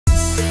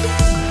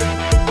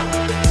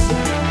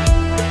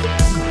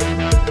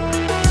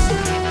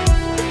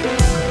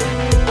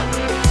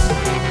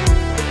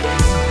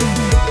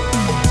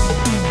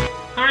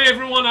Hi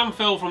everyone, I'm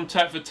Phil from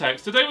Tech for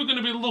Techs. Today we're going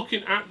to be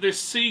looking at this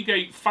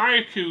Seagate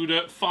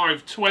FireCuda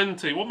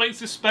 520. What makes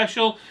this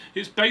special?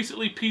 It's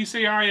basically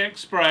PCI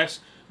Express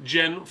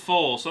Gen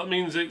 4, so that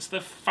means it's the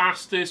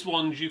fastest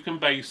ones you can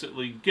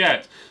basically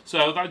get.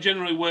 So that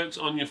generally works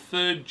on your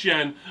 3rd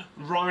gen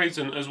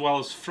Ryzen as well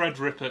as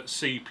Threadripper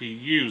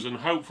CPUs, and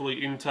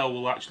hopefully Intel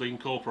will actually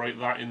incorporate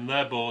that in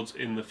their boards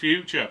in the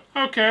future.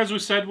 Okay, as we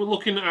said, we're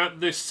looking at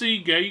this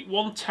Seagate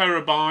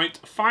 1TB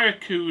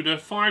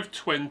FireCuda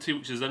 520,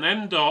 which is an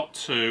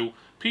M.2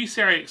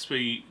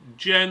 PCIe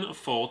Gen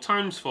 4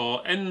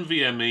 x4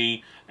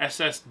 NVMe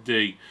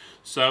SSD.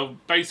 So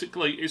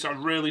basically it's a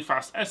really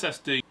fast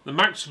SSD. The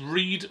max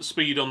read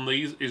speed on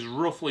these is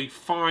roughly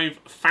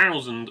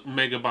 5,000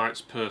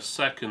 megabytes per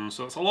second,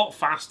 so that's a lot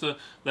faster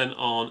than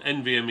on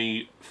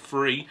NVMe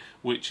 3,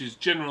 which is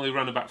generally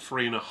around about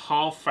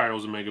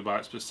 3,500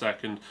 megabytes per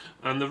second,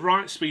 and the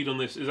write speed on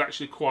this is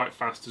actually quite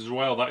fast as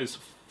well. That is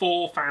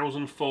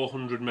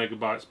 4,400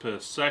 megabytes per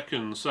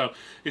second, so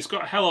it's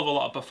got a hell of a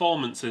lot of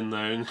performance in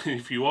there, and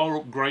if you are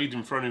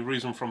upgrading for any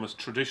reason from a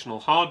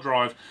traditional hard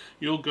drive,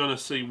 you're going to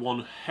see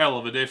one hell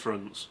of a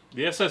difference.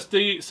 The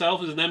SSD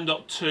itself is an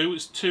M.2,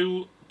 it's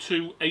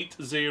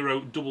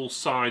 2280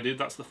 double-sided,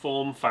 that's the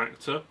form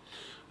factor,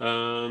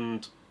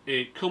 and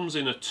it comes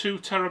in a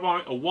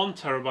 2TB, a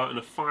 1TB and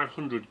a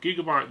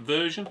 500GB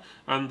version,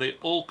 and they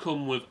all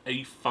come with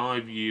a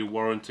 5-year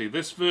warranty.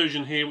 This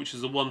version here, which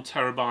is the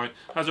 1TB,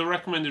 has a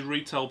recommended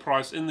retail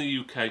price in the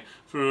UK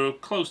for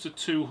close to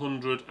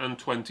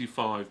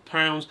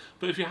 £225,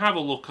 but if you have a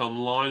look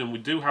online, and we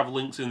do have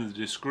links in the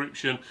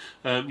description,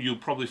 you'll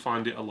probably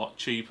find it a lot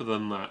cheaper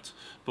than that.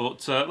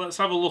 But let's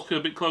have a look a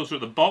bit closer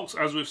at the box.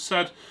 As we've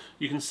said,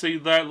 you can see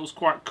there it looks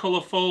quite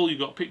colourful. You've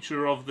got a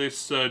picture of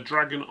this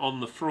dragon on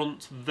the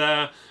front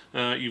there.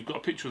 You've got a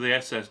picture of the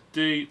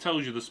SSD. It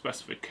tells you the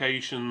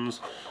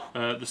specifications.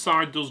 The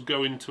side does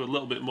go into a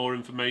little bit more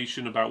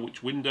information about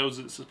which Windows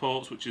it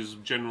supports, which is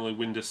generally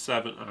Windows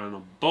 7 and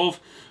above.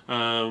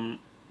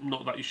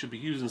 Not that you should be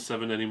using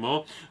 7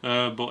 anymore,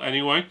 but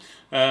anyway,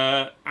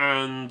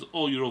 and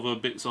all your other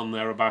bits on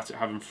there about it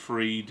having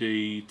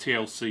 3D,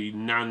 TLC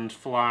NAND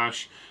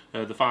flash,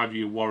 the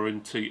 5-year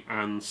warranty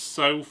and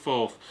so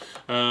forth.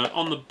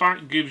 On the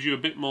back gives you a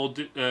bit more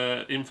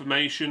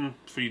information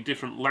for your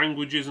different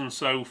languages and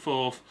so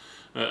forth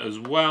as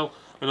well.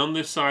 And on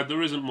this side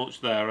there isn't much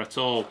there at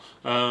all.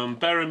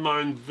 Bear in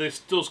mind this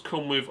does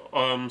come with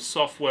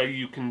software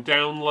you can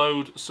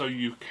download, so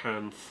you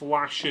can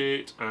flash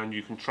it and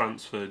you can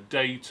transfer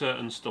data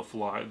and stuff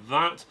like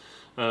that.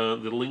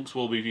 The links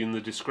will be in the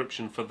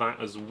description for that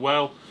as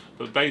well.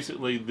 But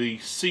basically the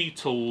C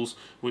tools,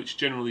 which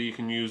generally you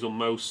can use on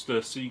most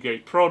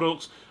Seagate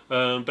products,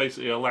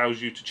 basically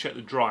allows you to check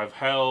the drive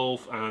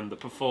health and the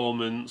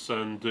performance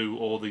and do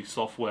all the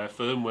software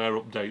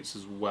firmware updates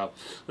as well.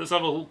 Let's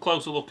have a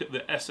closer look at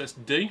the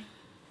SSD.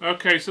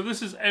 Okay, so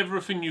this is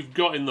everything you've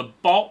got in the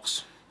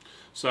box.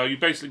 So you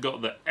basically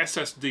got the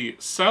SSD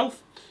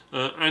itself,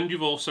 and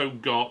you've also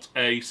got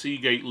a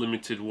Seagate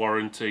limited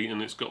warranty,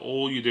 and it's got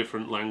all your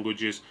different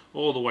languages,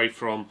 all the way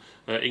from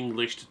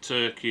English to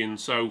Turkey and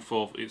so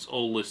forth. It's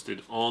all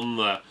listed on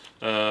there.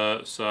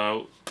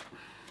 So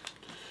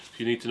if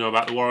you need to know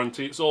about the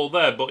warranty, it's all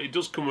there, but it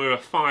does come with a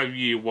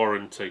 5-year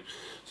warranty.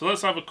 So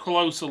let's have a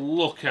closer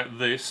look at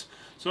this.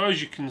 So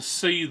as you can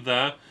see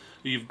there,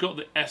 you've got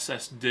the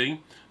SSD.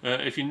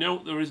 If you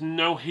note, there is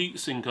no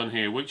heatsink on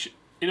here, which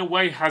in a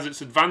way has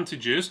its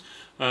advantages,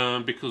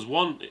 because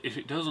one, if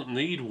it doesn't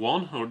need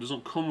one, or it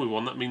doesn't come with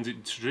one, that means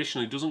it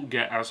traditionally doesn't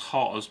get as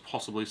hot as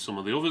possibly some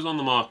of the others on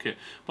the market.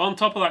 But on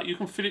top of that, you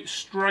can fit it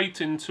straight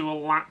into a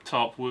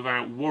laptop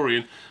without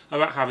worrying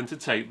about having to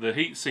take the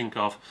heatsink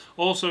off.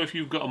 Also, if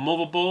you've got a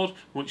motherboard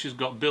which has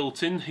got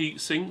built-in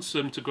heat sinks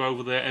to go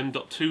over their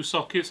M.2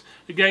 sockets,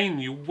 again,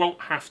 you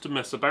won't have to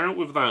mess about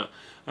with that.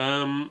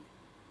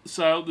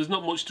 So there's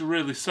not much to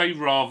really say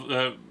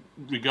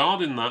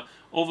regarding that,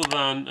 other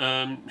than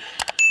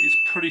it's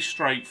pretty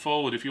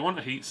straightforward. If you want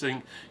a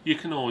heatsink, you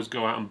can always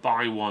go out and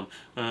buy one,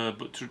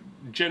 but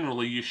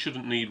generally you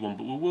shouldn't need one.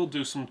 But we will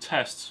do some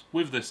tests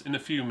with this in a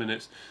few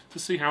minutes to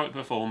see how it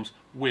performs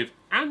with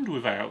and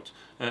without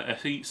a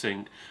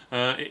heatsink.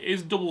 It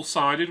is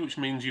double-sided, which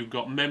means you've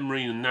got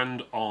memory and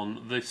NAND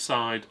on this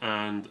side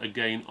and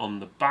again on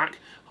the back.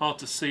 Hard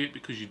to see it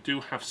because you do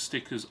have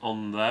stickers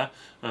on there.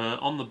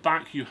 On the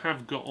back you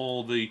have got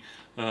all the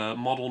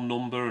model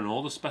number and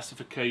all the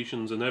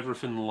specifications and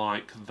everything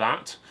like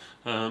that,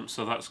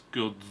 so that's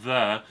good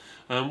there.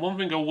 One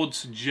thing I would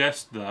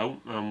suggest though,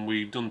 and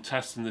we've done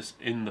testing this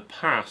in the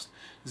past,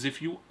 is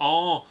if you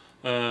are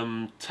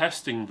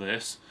testing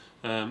this,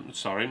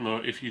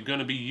 if you're going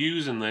to be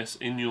using this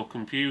in your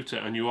computer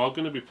and you are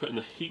going to be putting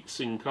a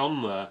heatsink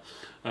on there,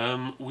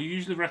 we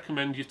usually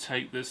recommend you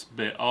take this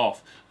bit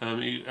off.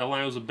 It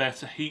allows a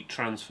better heat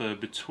transfer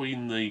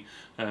between the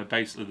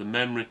basically the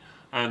memory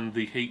and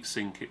the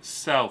heatsink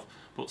itself.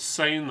 But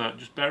saying that,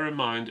 just bear in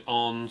mind,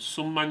 on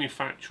some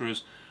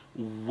manufacturers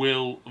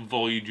will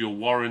void your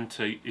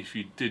warranty if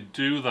you did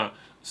do that.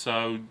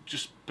 So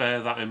just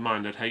bear that in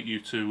mind. I'd hate you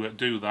to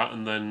do that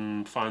and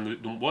then find that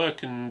it doesn't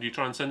work and you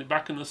try and send it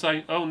back and they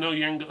say, oh no,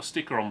 you ain't got a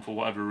sticker on for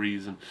whatever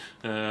reason.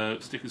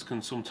 Stickers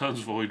can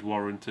sometimes void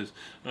warranties.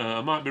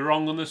 I might be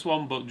wrong on this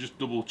one, but just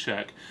double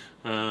check.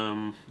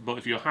 But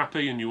if you're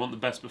happy and you want the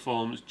best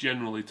performance,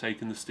 generally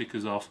taking the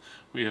stickers off,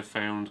 we have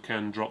found,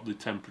 can drop the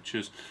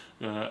temperatures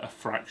a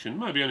fraction,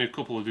 maybe only a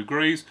couple of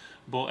degrees,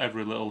 but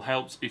every little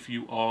helps if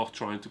you are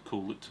trying to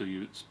cool it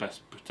to its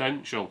best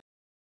potential.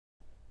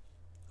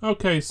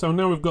 Okay, so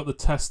now we've got the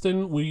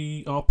testing.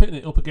 We are pitting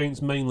it up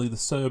against mainly the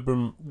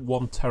Cerebrum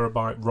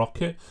 1TB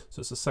rocket,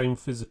 so it's the same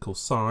physical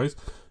size.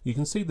 You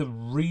can see the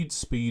read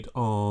speed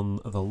on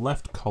the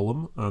left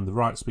column and the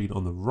write speed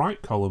on the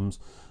right columns.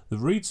 The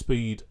read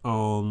speed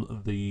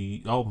on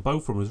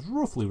both of them is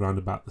roughly around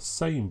about the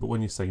same, but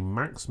when you say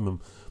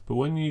maximum, but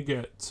when you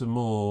get to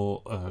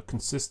more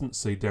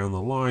consistency down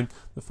the line,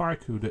 the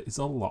FireCuda is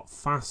a lot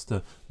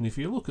faster. And if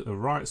you look at the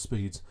write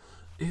speeds,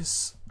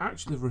 it's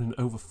actually running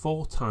over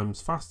 4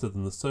 times faster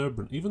than the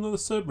Cerebrum, even though the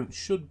Cerebrum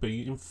should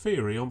be, in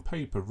theory, on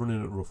paper,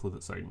 running at roughly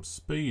the same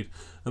speed.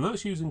 And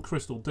that's using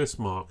Crystal Disk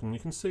Mark, and you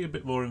can see a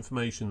bit more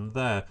information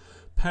there,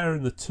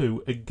 pairing the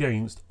two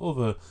against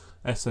other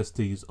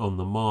SSDs on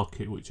the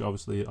market, which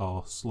obviously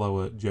are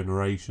slower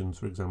generations.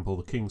 For example,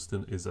 the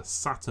Kingston is a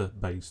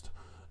SATA-based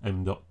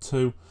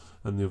M.2,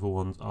 and the other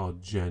ones are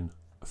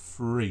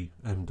Gen3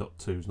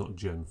 M.2s, not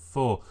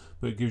Gen4,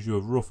 but it gives you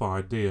a rough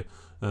idea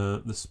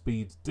the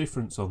speed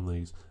difference on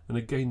these. And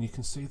again, you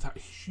can see that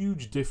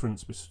huge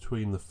difference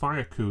between the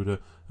FireCuda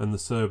and the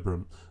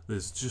Cerebrum.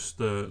 There's just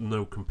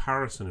no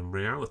comparison in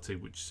reality,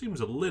 which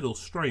seems a little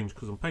strange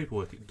because on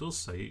paperwork it does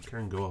say it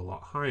can go a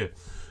lot higher.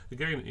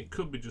 Again, it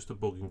could be just a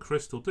bug in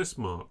Crystal Disk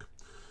Mark.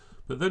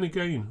 But then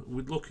again,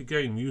 we'd look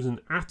again using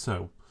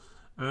Atto,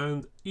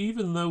 and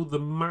even though the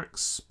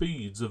max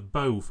speeds of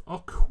both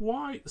are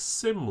quite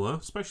similar,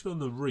 especially on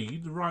the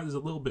read, the write is a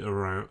little bit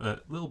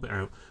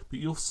out, but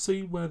you'll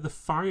see where the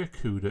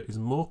FireCuda is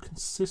more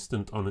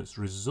consistent on its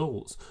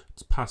results.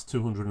 It's past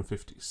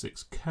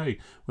 256k,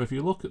 where if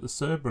you look at the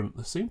Cerebrum,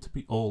 they seem to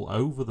be all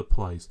over the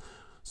place.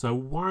 So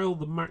while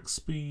the max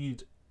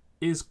speed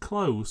is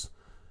close,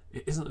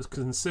 it isn't as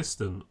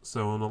consistent.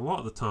 So on a lot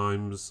of the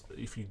times,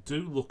 if you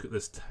do look at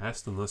this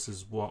test, and this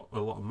is what a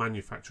lot of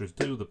manufacturers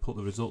do, they put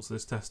the results of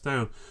this test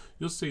down,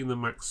 you're seeing the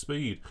max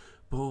speed,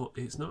 but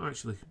it's not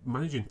actually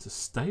managing to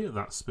stay at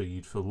that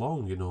speed for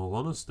long, in all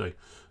honesty,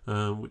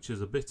 which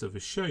is a bit of a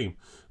shame.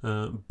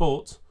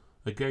 But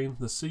again,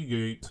 the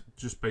Seagate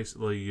just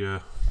basically,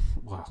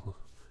 well,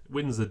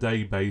 wins the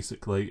day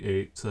basically.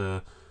 It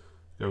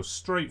goes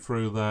straight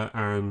through there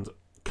and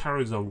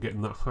carries on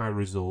getting that high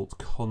result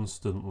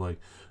constantly,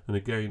 and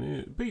again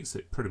it beats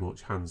it pretty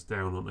much hands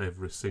down on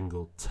every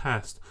single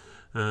test.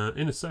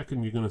 In a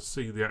second you're going to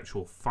see the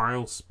actual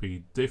file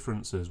speed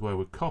differences where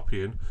we're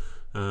copying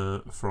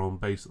from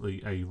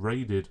basically a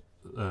RAID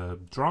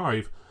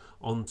drive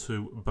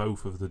onto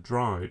both of the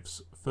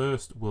drives.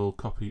 First we'll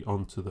copy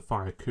onto the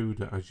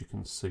FireCuda, as you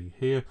can see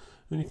here,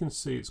 and you can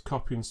see its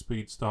copying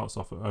speed starts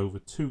off at over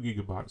 2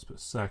 GB per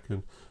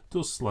second,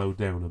 does slow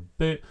down a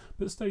bit,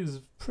 but stays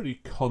pretty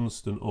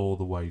constant all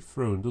the way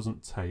through and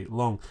doesn't take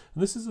long.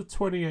 And this is a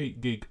 28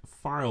 gig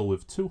file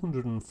with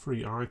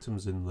 203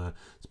 items in there.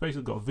 It's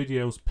basically got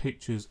videos,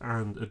 pictures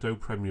and Adobe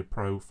Premiere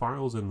Pro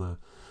files in there.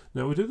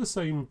 Now we do the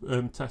same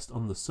test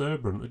on the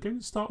Cerebrum. Again,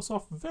 it starts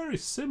off very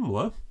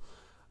similar,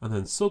 and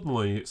then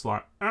suddenly it's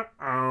like,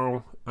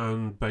 uh-oh,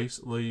 and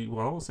basically,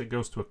 well, I'll say it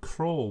goes to a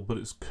crawl, but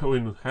it's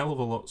going a hell of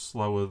a lot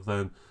slower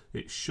than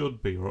it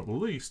should be, or at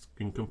least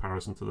in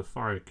comparison to the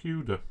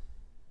FireCuda.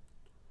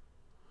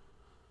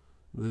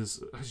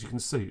 As you can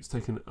see, it's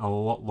taken a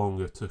lot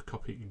longer to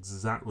copy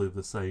exactly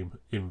the same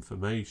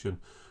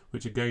information,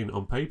 which again,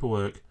 on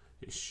paperwork,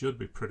 it should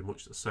be pretty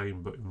much the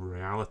same, but in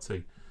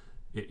reality,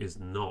 it is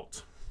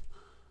not.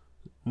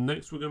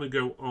 Next we're going to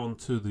go on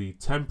to the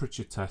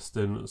temperature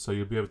testing, so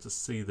you'll be able to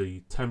see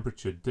the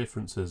temperature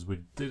differences. We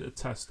did a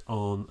test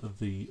on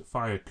the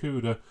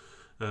FireCuda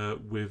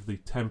with the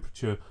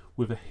temperature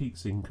with a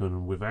heatsink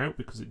and without,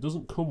 because it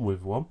doesn't come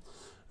with one.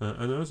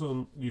 And as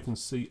you can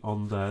see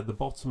on there, the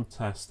bottom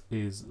test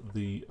is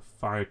the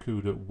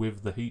FireCuda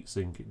with the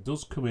heatsink. It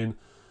does come in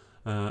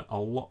a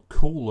lot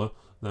cooler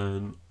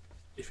than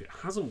if it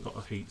hasn't got a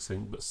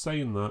heatsink, but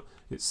saying that,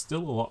 it's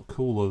still a lot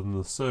cooler than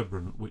the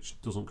Cerebrum,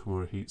 which doesn't come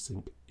with a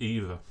heatsink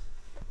either.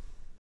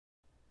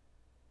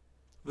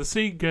 The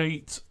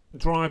Seagate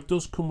drive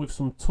does come with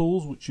some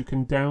tools which you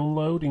can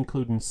download,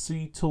 including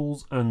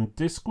C-Tools and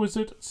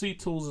DiskWizard.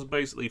 C-Tools is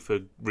basically for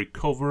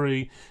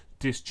recovery,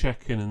 disk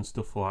checking and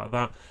stuff like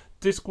that.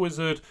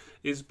 DiskWizard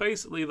is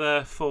basically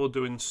there for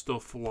doing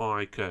stuff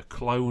like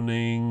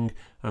cloning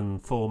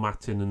and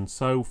formatting and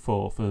so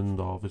forth, and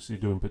obviously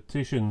doing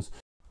partitions.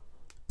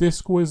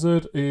 Disk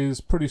Wizard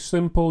is pretty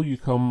simple. You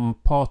can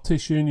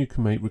partition, you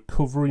can make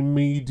recovery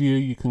media,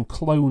 you can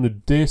clone a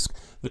disk.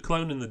 The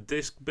clone in the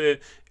disk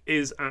bit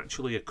is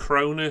actually a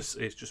Cronus.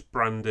 It's just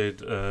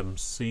branded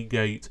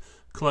Seagate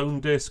clone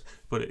disk,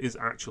 but it is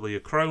actually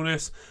a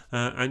Cronus,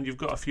 and you've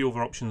got a few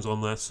other options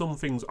on there. Some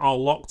things are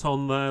locked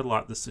on there,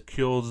 like the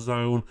secure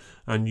zone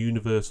and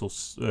universal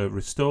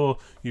restore.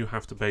 You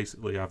have to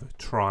basically either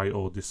try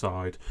or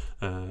decide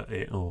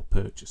it or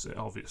purchase it,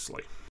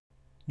 obviously.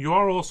 You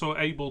are also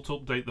able to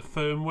update the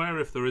firmware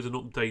if there is an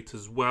update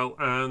as well,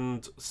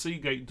 and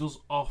Seagate does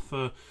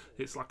offer,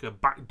 it's like a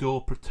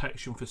backdoor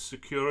protection for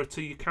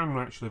security. You can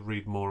actually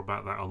read more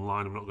about that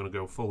online. I'm not going to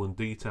go full in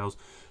details,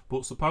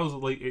 but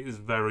supposedly it is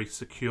very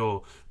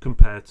secure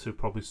compared to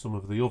probably some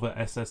of the other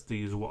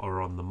SSDs what are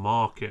on the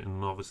market.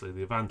 And obviously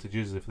the advantage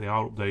is if they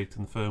are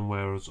updating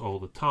firmware all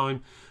the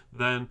time,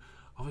 then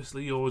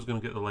obviously you're always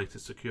going to get the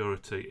latest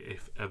security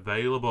if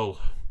available.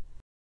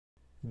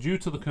 Due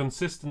to the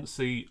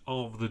consistency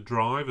of the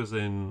drive, as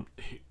in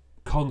it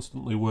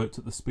constantly worked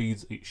at the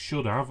speeds it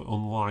should have,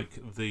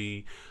 unlike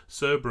the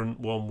Cerberus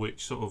one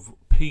which sort of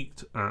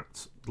peaked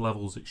at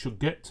levels it should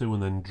get to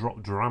and then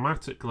dropped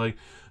dramatically,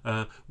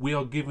 we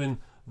are giving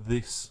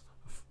this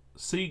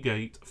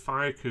Seagate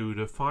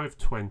FireCuda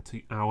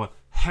 520 our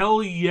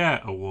Hell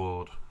Yeah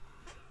Award.